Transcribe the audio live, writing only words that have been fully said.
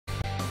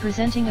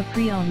Presenting a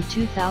pre-owned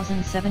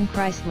 2007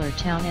 Chrysler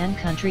Town &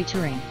 Country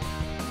Touring.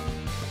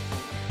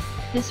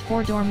 This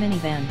four-door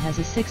minivan has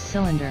a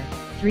six-cylinder,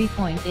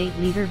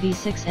 3.8-liter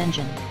V6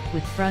 engine,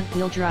 with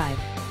front-wheel drive,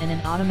 and an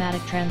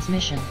automatic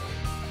transmission.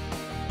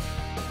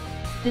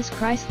 This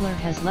Chrysler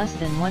has less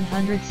than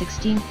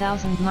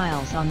 116,000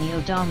 miles on the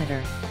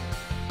odometer.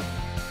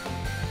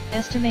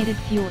 Estimated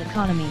fuel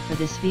economy for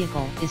this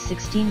vehicle is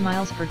 16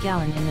 miles per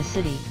gallon in the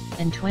city,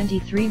 and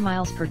 23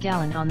 miles per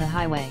gallon on the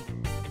highway.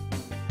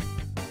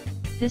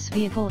 This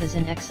vehicle is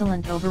in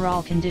excellent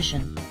overall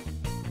condition.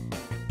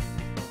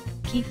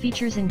 Key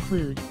features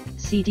include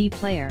CD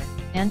player,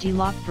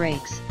 anti-lock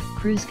brakes,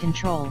 cruise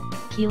control,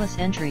 keyless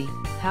entry,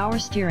 power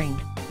steering,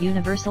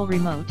 universal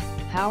remote,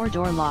 power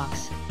door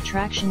locks,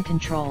 traction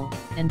control,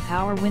 and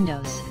power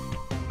windows.